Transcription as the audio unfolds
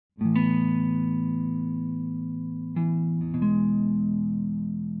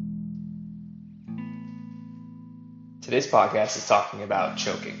Today's podcast is talking about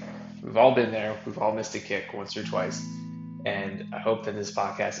choking. We've all been there, we've all missed a kick once or twice, and I hope that this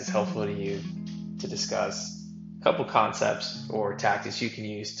podcast is helpful to you to discuss a couple concepts or tactics you can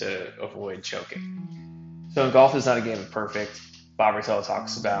use to avoid choking. So, in Golf is Not a Game of Perfect, Bob Rotella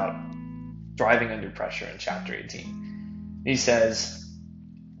talks about driving under pressure in Chapter 18. He says,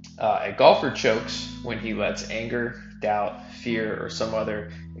 a golfer chokes when he lets anger, doubt, fear, or some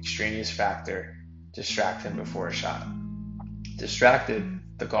other extraneous factor distract him before a shot. Distracted,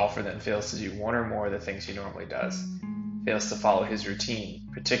 the golfer then fails to do one or more of the things he normally does, fails to follow his routine,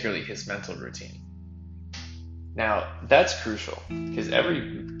 particularly his mental routine. Now, that's crucial because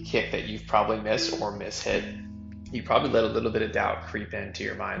every kick that you've probably missed or mishit, you probably let a little bit of doubt creep into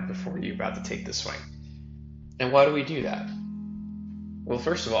your mind before you're about to take the swing. And why do we do that? Well,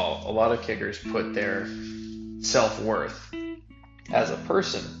 first of all, a lot of kickers put their self-worth as a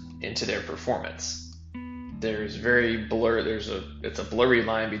person into their performance. It's a blurry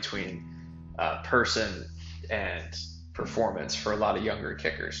line between person and performance for a lot of younger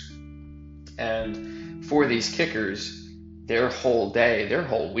kickers. And for these kickers, their whole day, their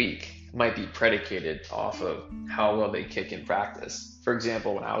whole week might be predicated off of how well they kick in practice. For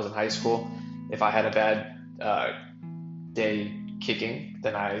example, when I was in high school, if I had a bad day kicking,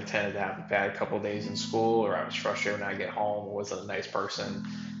 then I tended to have a bad couple of days in school, or I was frustrated when I get home, or wasn't a nice person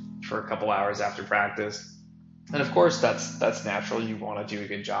for a couple hours after practice. And of course, that's natural. You want to do a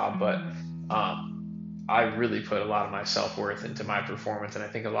good job, but I really put a lot of my self-worth into my performance, and I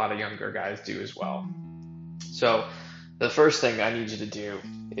think a lot of younger guys do as well. So the first thing I need you to do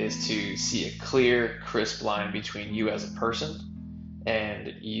is to see a clear, crisp line between you as a person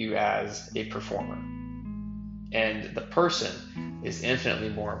and you as a performer. And the person is infinitely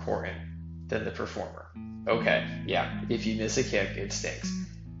more important than the performer. Okay, yeah, if you miss a kick, it stinks.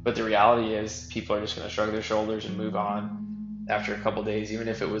 But the reality is people are just going to shrug their shoulders and move on after a couple days. Even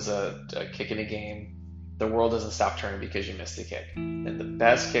if it was a kick in a game, the world doesn't stop turning because you missed a kick. And the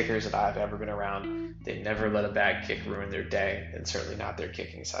best kickers that I've ever been around, they never let a bad kick ruin their day, and certainly not their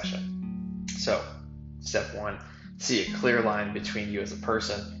kicking session. So, step one, see a clear line between you as a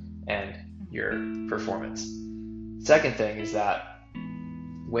person and your performance. Second thing is that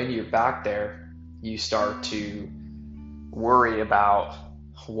when you're back there, you start to worry about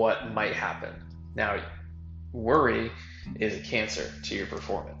what might happen. Now, worry is a cancer to your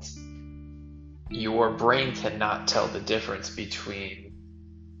performance. Your brain cannot tell the difference between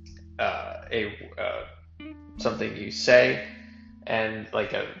something you say and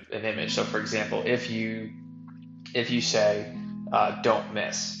like an image. So, for example, if you say "don't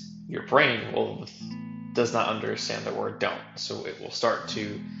miss," your brain does not understand the word "don't," so it will start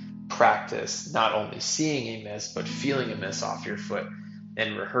to practice not only seeing a miss but feeling a miss off your foot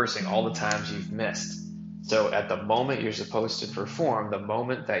and rehearsing all the times you've missed. So at the moment you're supposed to perform, the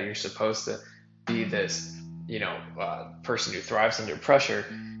moment that you're supposed to be this, person who thrives under pressure,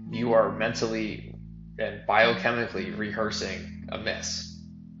 you are mentally and biochemically rehearsing a miss.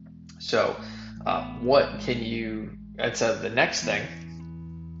 So the next thing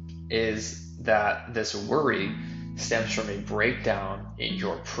is that this worry stems from a breakdown in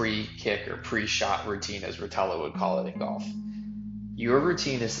your pre-kick or pre-shot routine, as Rotella would call it in golf. Your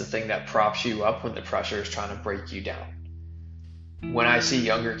routine is the thing that props you up when the pressure is trying to break you down. When I see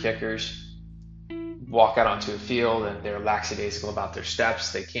younger kickers walk out onto a field and they're lackadaisical about their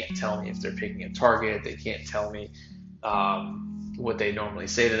steps, they can't tell me if they're picking a target, they can't tell me what they normally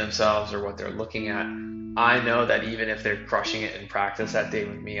say to themselves or what they're looking at. I know that even if they're crushing it in practice that day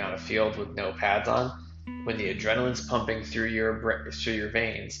with me on a field with no pads on, when the adrenaline's pumping through your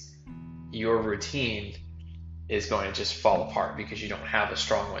veins, your routine is going to just fall apart because you don't have a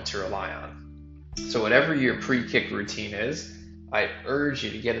strong one to rely on. So whatever your pre-kick routine is, I urge you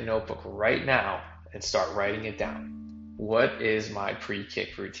to get a notebook right now and start writing it down. What is my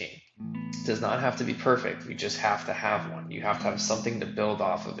pre-kick routine? It does not have to be perfect. You just have to have one. You have to have something to build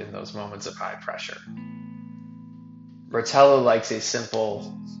off of in those moments of high pressure. Rotella likes a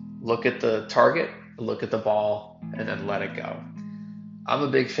simple look at the target, look at the ball, and then let it go. I'm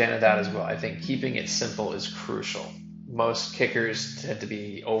a big fan of that as well. I think keeping it simple is crucial. Most kickers tend to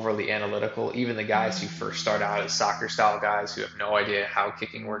be overly analytical, even the guys who first start out as soccer style guys who have no idea how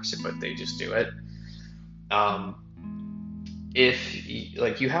kicking works, but they just do it.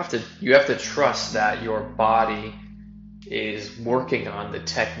 You have to trust that your body is working on the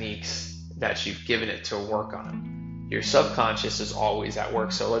techniques that you've given it to work on. Your subconscious is always at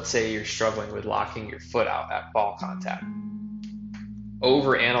work. So let's say you're struggling with locking your foot out at ball contact.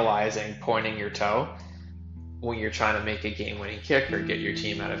 Over-analyzing pointing your toe when you're trying to make a game-winning kick or get your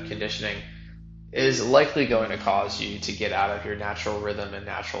team out of conditioning is likely going to cause you to get out of your natural rhythm and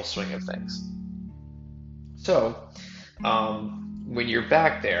natural swing of things. So, when you're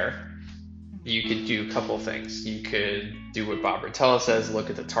back there, you could do a couple things. You could do what Bob Rotella says, look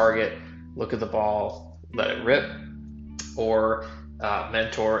at the target, look at the ball, let it rip. Or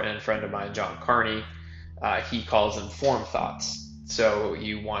mentor and friend of mine, John Carney, he calls them form thoughts. So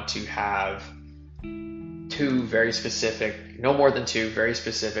you want to have two very specific, no more than two, very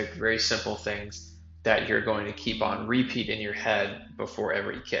specific, very simple things that you're going to keep on repeat in your head before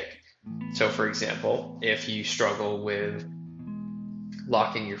every kick. So for example, if you struggle with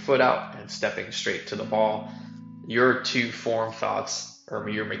locking your foot out and stepping straight to the ball, your two form thoughts or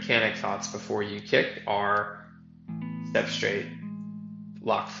your mechanic thoughts before you kick are step straight,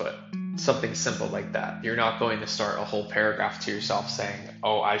 lock foot. Something simple like that. You're not going to start a whole paragraph to yourself saying,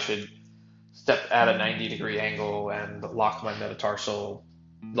 oh, I should step at a 90-degree angle and lock my foot out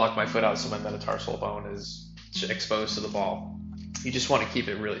so my metatarsal bone is exposed to the ball. You just want to keep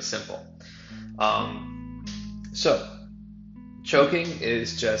it really simple. So choking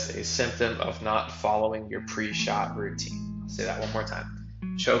is just a symptom of not following your pre-shot routine. I'll say that one more time.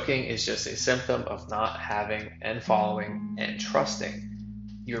 Choking is just a symptom of not having and following and trusting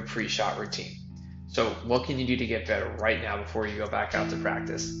your pre-shot routine. So what can you do to get better right now before you go back out to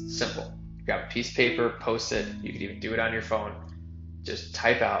practice? Simple. Grab a piece of paper, post it. You can even do it on your phone. Just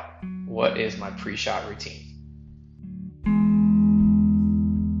type out, what is my pre-shot routine?